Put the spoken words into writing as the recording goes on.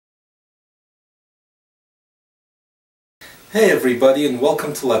Hey everybody, and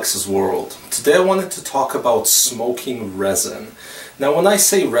welcome to Lex's World. Today I wanted to talk about smoking resin. Now when I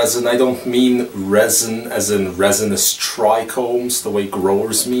say resin, I don't mean resin as in resinous trichomes, the way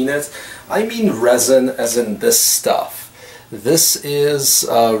growers mean it. I mean resin as in this stuff. This is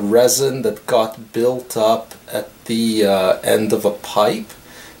resin that got built up at the end of a pipe.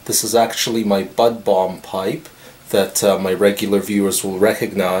 This is actually my bud bomb pipe that my regular viewers will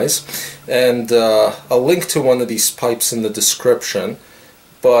recognize, and I'll link to one of these pipes in the description.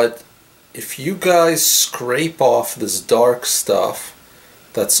 But if you guys scrape off this dark stuff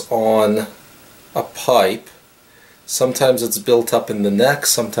that's on a pipe, sometimes it's built up in the neck,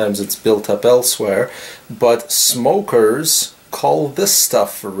 sometimes it's built up elsewhere, but smokers call this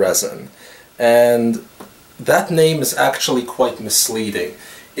stuff resin, and that name is actually quite misleading.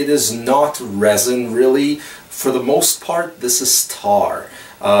 It is not resin, really. For the most part, this is tar.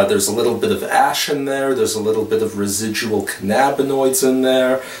 There's a little bit of ash in there, there's a little bit of residual cannabinoids in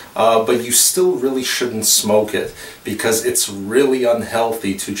there, but you still really shouldn't smoke it because it's really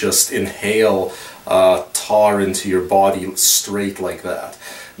unhealthy to just inhale tar into your body straight like that.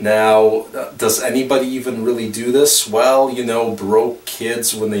 Now, does anybody even really do this? Well, you know, broke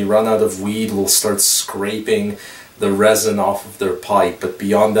kids, when they run out of weed, will start scraping the resin off of their pipe, but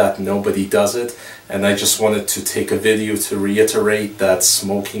beyond that nobody does it. And I just wanted to take a video to reiterate that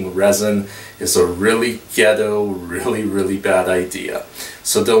smoking resin is a really ghetto, really bad idea.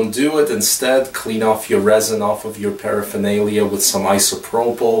 So don't do it. Instead, clean off your resin off of your paraphernalia with some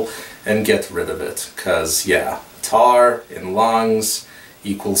isopropyl and get rid of it, because yeah, tar in lungs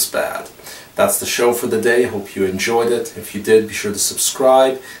equals bad. That's the show for the day. Hope you enjoyed it. If you did, be sure to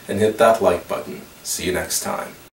subscribe and hit that like button. See you next time.